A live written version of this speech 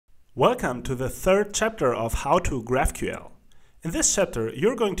Welcome to the third chapter of HowToGraphQL. In this chapter,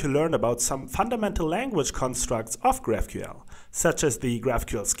 you're going to learn about some fundamental language constructs of GraphQL, such as the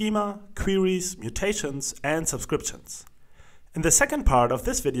GraphQL schema, queries, mutations, and subscriptions. In the second part of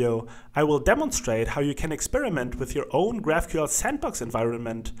this video, I will demonstrate how you can experiment with your own GraphQL sandbox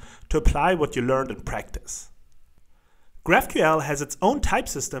environment to apply what you learned in practice. GraphQL has its own type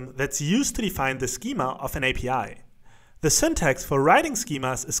system that's used to define the schema of an API. The syntax for writing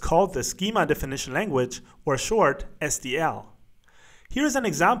schemas is called the Schema Definition Language, or short, SDL. Here is an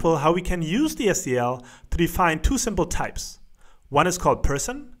example how we can use the SDL to define two simple types. One is called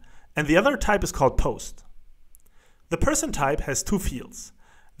person, and the other type is called post. The person type has two fields.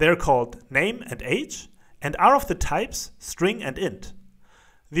 They are called name and age, and are of the types string and int.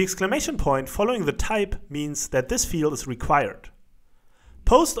 The exclamation point following the type means that this field is required.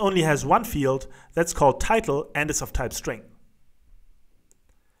 Post only has one field that's called title and is of type string.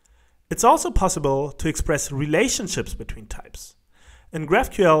 It's also possible to express relationships between types. In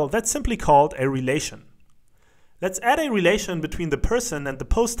GraphQL, that's simply called a relation. Let's add a relation between the person and the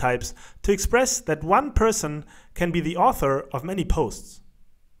post types to express that one person can be the author of many posts.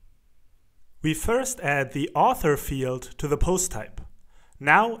 We first add the author field to the post type.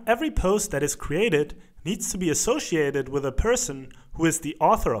 Now, every post that is created needs to be associated with a person who is the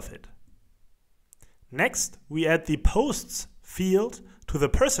author of it. Next, we add the posts field to the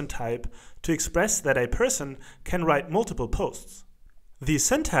person type to express that a person can write multiple posts. The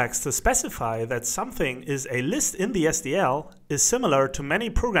syntax to specify that something is a list in the SDL is similar to many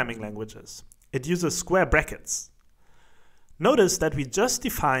programming languages. It uses square brackets. Notice that we just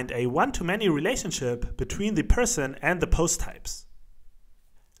defined a one-to-many relationship between the person and the post types.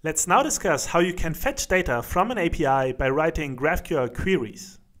 Let's now discuss how you can fetch data from an API by writing GraphQL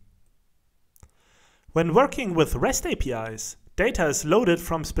queries. When working with REST APIs, data is loaded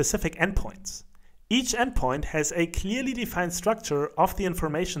from specific endpoints. Each endpoint has a clearly defined structure of the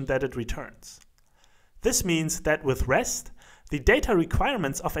information that it returns. This means that with REST, the data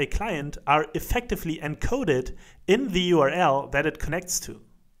requirements of a client are effectively encoded in the URL that it connects to.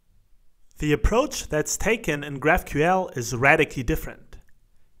 The approach that's taken in GraphQL is radically different.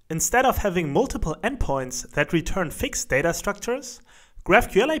 Instead of having multiple endpoints that return fixed data structures,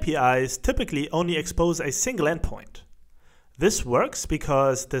 GraphQL APIs typically only expose a single endpoint. This works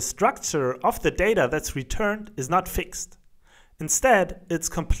because the structure of the data that's returned is not fixed. Instead, it's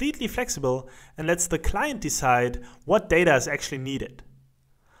completely flexible and lets the client decide what data is actually needed.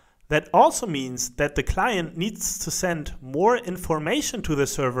 That also means that the client needs to send more information to the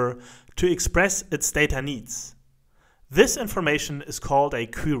server to express its data needs. This information is called a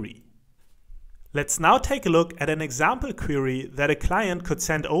query. Let's now take a look at an example query that a client could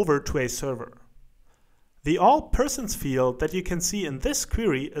send over to a server. The all persons field that you can see in this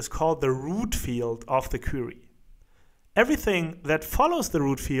query is called the root field of the query. Everything that follows the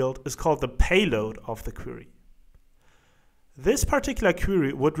root field is called the payload of the query. This particular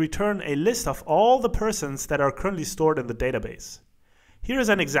query would return a list of all the persons that are currently stored in the database. Here is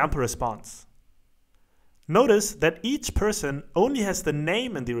an example response. Notice that each person only has the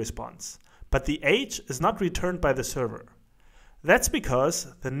name in the response, but the age is not returned by the server. That's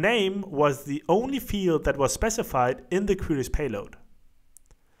because the name was the only field that was specified in the query's payload.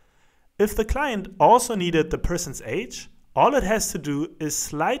 If the client also needed the person's age, all it has to do is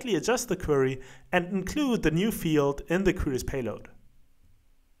slightly adjust the query and include the new field in the query's payload.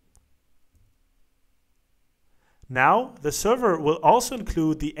 Now, the server will also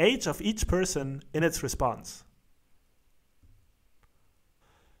include the age of each person in its response.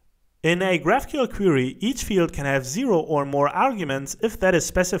 In a GraphQL query, each field can have 0 or more arguments if that is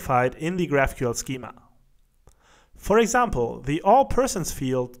specified in the GraphQL schema. For example, the all persons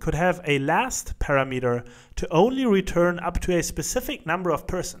field could have a last parameter to only return up to a specific number of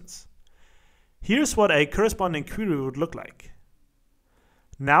persons. Here's what a corresponding query would look like.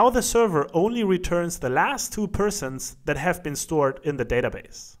 Now the server only returns the last two persons that have been stored in the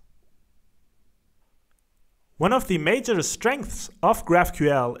database. One of the major strengths of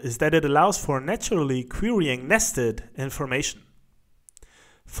GraphQL is that it allows for naturally querying nested information.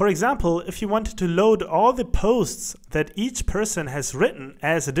 For example, if you wanted to load all the posts that each person has written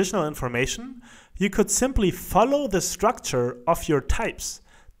as additional information, you could simply follow the structure of your types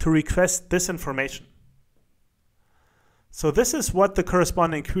to request this information. So this is what the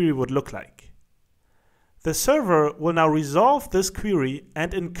corresponding query would look like. The server will now resolve this query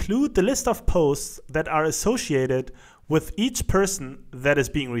and include the list of posts that are associated with each person that is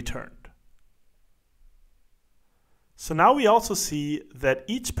being returned. So now we also see that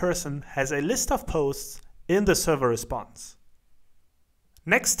each person has a list of posts in the server response.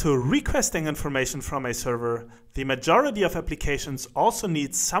 Next to requesting information from a server, the majority of applications also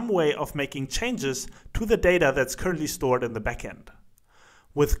need some way of making changes to the data that's currently stored in the backend.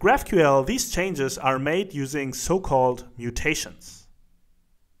 With GraphQL, these changes are made using so-called mutations.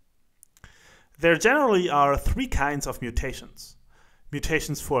 There generally are three kinds of mutations.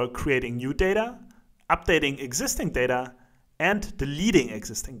 Mutations for creating new data, updating existing data, and deleting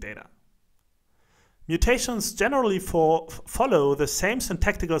existing data. Mutations generally follow the same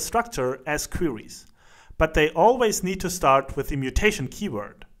syntactical structure as queries, but they always need to start with the mutation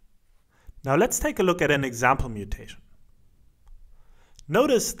keyword. Now let's take a look at an example mutation.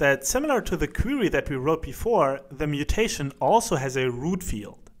 Notice that similar to the query that we wrote before, the mutation also has a root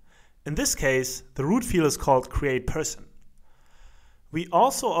field. In this case, the root field is called createPerson. We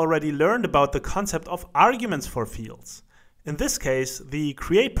also already learned about the concept of arguments for fields. In this case, the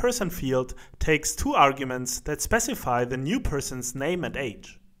createPerson field takes two arguments that specify the new person's name and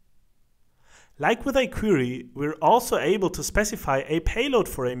age. Like with a query, we're also able to specify a payload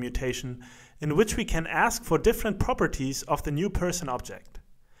for a mutation in which we can ask for different properties of the new person object.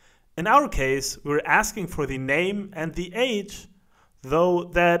 In our case, we're asking for the name and the age, though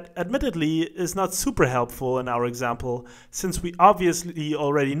that admittedly is not super helpful in our example, since we obviously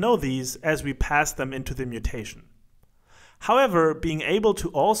already know these as we pass them into the mutation. However, being able to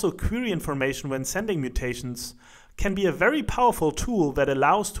also query information when sending mutations can be a very powerful tool that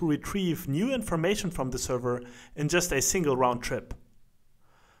allows to retrieve new information from the server in just a single round trip.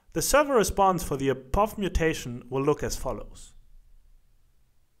 The server response for the above mutation will look as follows.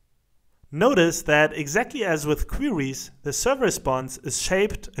 Notice that exactly as with queries, the server response is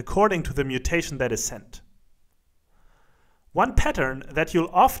shaped according to the mutation that is sent. One pattern that you'll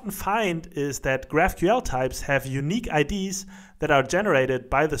often find is that GraphQL types have unique IDs that are generated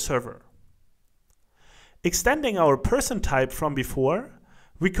by the server. Extending our person type from before,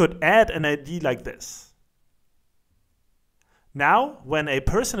 we could add an ID like this. Now, when a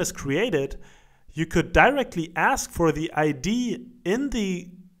person is created, you could directly ask for the ID in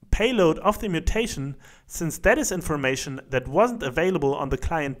the payload of the mutation, since that is information that wasn't available on the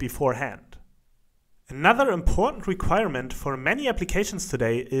client beforehand. Another important requirement for many applications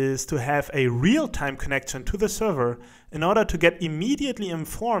today is to have a real-time connection to the server in order to get immediately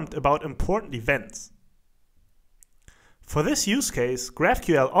informed about important events. For this use case,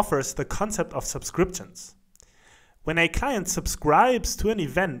 GraphQL offers the concept of subscriptions. When a client subscribes to an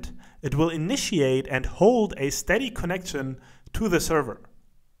event, it will initiate and hold a steady connection to the server.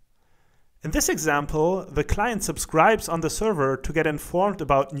 In this example, the client subscribes on the server to get informed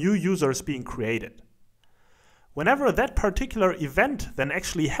about new users being created. Whenever that particular event then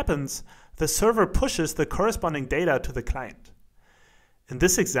actually happens, the server pushes the corresponding data to the client. In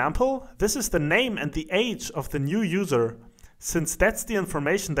this example, this is the name and the age of the new user, since that's the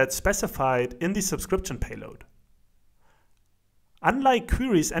information that's specified in the subscription payload. Unlike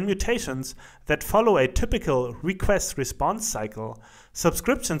queries and mutations that follow a typical request-response cycle,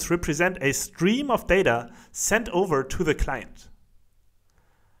 subscriptions represent a stream of data sent over to the client.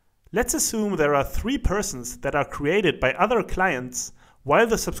 Let's assume there are 3 persons that are created by other clients while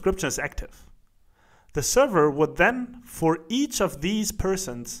the subscription is active. The server would then, for each of these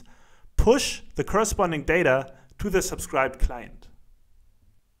persons, push the corresponding data to the subscribed client.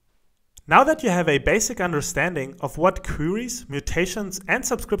 Now that you have a basic understanding of what queries, mutations, and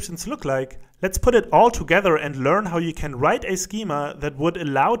subscriptions look like, let's put it all together and learn how you can write a schema that would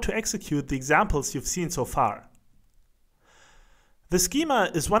allow to execute the examples you've seen so far. The schema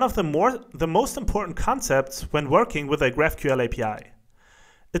is one of the most important concepts when working with a GraphQL API.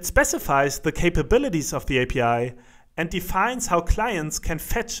 It specifies the capabilities of the API and defines how clients can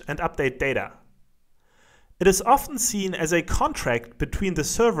fetch and update data. It is often seen as a contract between the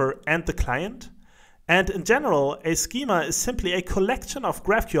server and the client, and in general, a schema is simply a collection of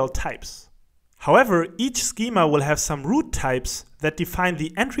GraphQL types. However, each schema will have some root types that define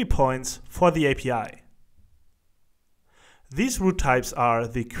the entry points for the API. These root types are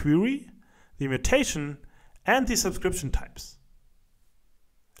the query, the mutation, and the subscription types.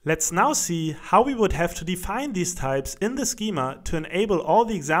 Let's now see how we would have to define these types in the schema to enable all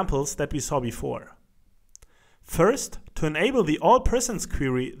the examples that we saw before. First, to enable the all-persons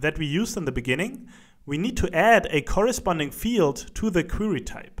query that we used in the beginning, we need to add a corresponding field to the query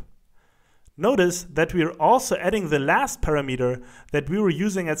type. Notice that we are also adding the last parameter that we were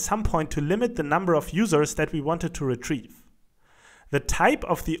using at some point to limit the number of users that we wanted to retrieve. The type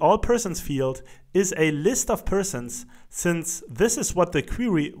of the all-persons field is a list of persons, since this is what the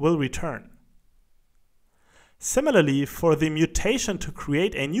query will return. Similarly, for the mutation to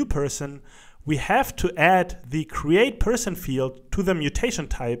create a new person, we have to add the createPerson field to the mutation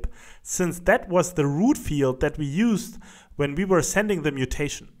type, since that was the root field that we used when we were sending the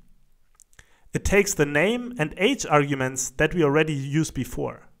mutation. It takes the name and age arguments that we already used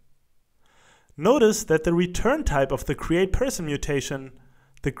before. Notice that the return type of the createPerson mutation,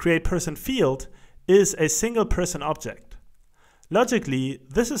 the createPerson field, is a single person object. Logically,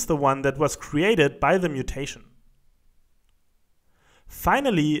 this is the one that was created by the mutation.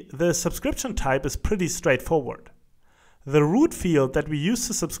 Finally, the subscription type is pretty straightforward. The root field that we used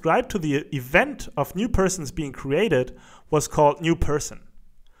to subscribe to the event of new persons being created was called new person.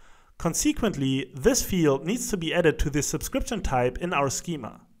 Consequently, this field needs to be added to the subscription type in our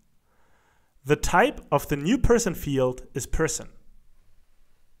schema. The type of the new person field is person.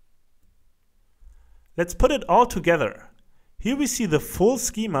 Let's put it all together. Here we see the full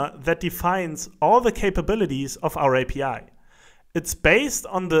schema that defines all the capabilities of our API. It's based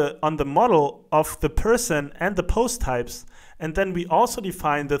on the model of the person and the post types, and then we also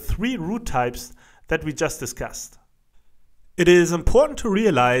define the 3 root types that we just discussed. It is important to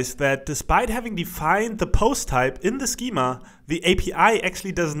realize that despite having defined the post type in the schema, the API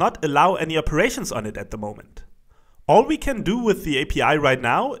actually does not allow any operations on it at the moment. All we can do with the API right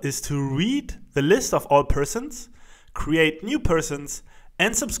now is to read the list of all persons, create new persons,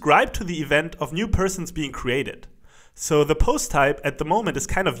 and subscribe to the event of new persons being created. So the post type at the moment is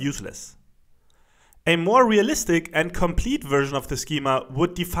kind of useless. A more realistic and complete version of the schema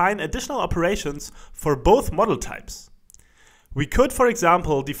would define additional operations for both model types. We could, for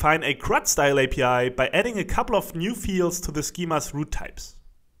example, define a CRUD style API by adding a couple of new fields to the schema's root types.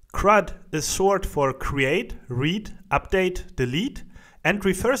 CRUD is short for create, read, update, delete, and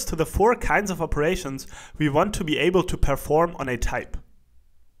refers to the 4 kinds of operations we want to be able to perform on a type.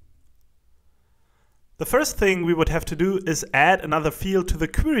 The first thing we would have to do is add another field to the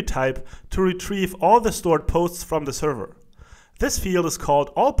query type to retrieve all the stored posts from the server. This field is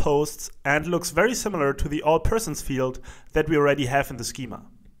called allPosts and looks very similar to the allPersons field that we already have in the schema.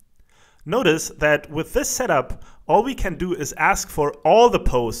 Notice that with this setup, all we can do is ask for all the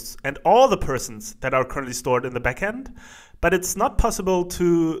posts and all the persons that are currently stored in the backend, but it's not possible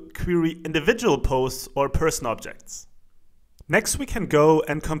to query individual posts or person objects. Next, we can go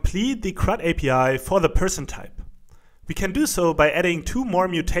and complete the CRUD API for the person type. We can do so by adding 2 more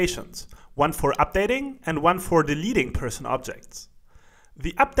mutations, one for updating and one for deleting person objects.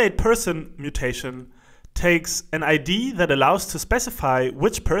 The update person mutation takes an ID that allows to specify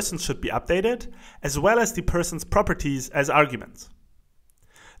which person should be updated, as well as the person's properties as arguments.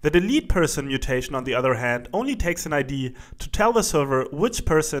 The delete person mutation, on the other hand, only takes an ID to tell the server which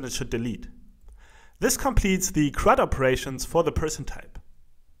person it should delete. This completes the CRUD operations for the person type.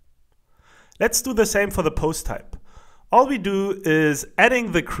 Let's do the same for the post type. All we do is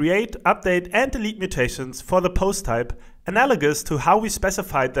adding the create, update, and delete mutations for the post type, analogous to how we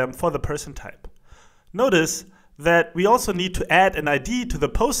specified them for the person type. Notice that we also need to add an ID to the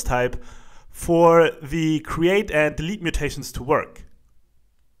post type for the create and delete mutations to work.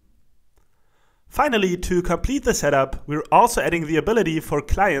 Finally, to complete the setup, we're also adding the ability for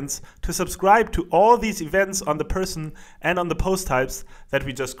clients to subscribe to all these events on the person and on the post types that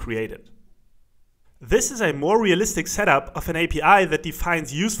we just created. This is a more realistic setup of an API that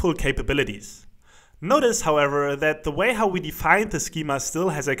defines useful capabilities. Notice, however, that the way how we defined the schema still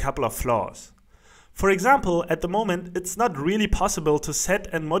has a couple of flaws. For example, at the moment, it's not really possible to set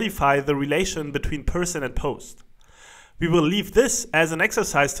and modify the relation between person and post. We will leave this as an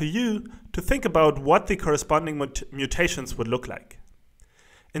exercise to you to think about what the corresponding mutations would look like.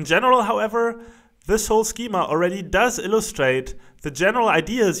 In general, however, this whole schema already does illustrate the general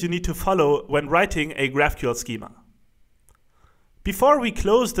ideas you need to follow when writing a GraphQL schema. Before we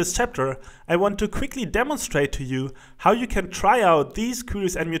close this chapter, I want to quickly demonstrate to you how you can try out these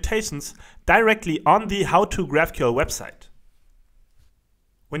queries and mutations directly on the HowToGraphQL website.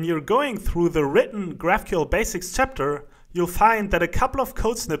 When you're going through the written GraphQL Basics chapter, you'll find that a couple of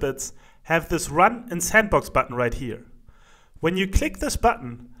code snippets have this Run in Sandbox button right here. When you click this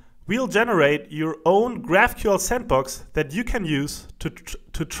button, we'll generate your own GraphQL sandbox that you can use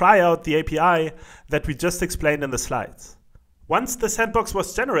to try out the API that we just explained in the slides. Once the sandbox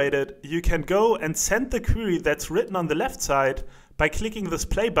was generated, you can go and send the query that's written on the left side by clicking this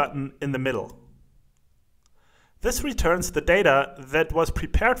play button in the middle. This returns the data that was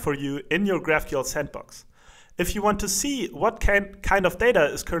prepared for you in your GraphQL sandbox. If you want to see what kind of data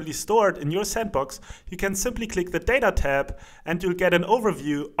is currently stored in your sandbox, you can simply click the Data tab and you'll get an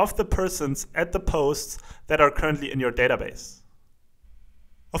overview of the persons and the posts that are currently in your database.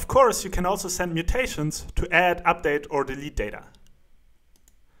 Of course, you can also send mutations to add, update, or delete data.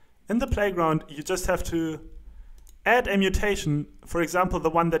 In the playground, you just have to add a mutation, for example, the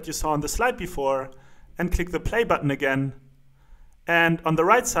one that you saw on the slide before, and click the play button again. And on the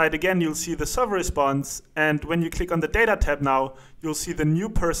right side, again, you'll see the server response. And when you click on the data tab now, you'll see the new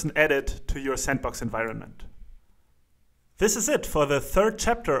person added to your sandbox environment. This is it for the third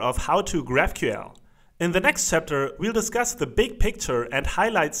chapter of How to GraphQL. In the next chapter, we'll discuss the big picture and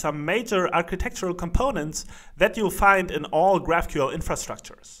highlight some major architectural components that you'll find in all GraphQL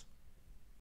infrastructures.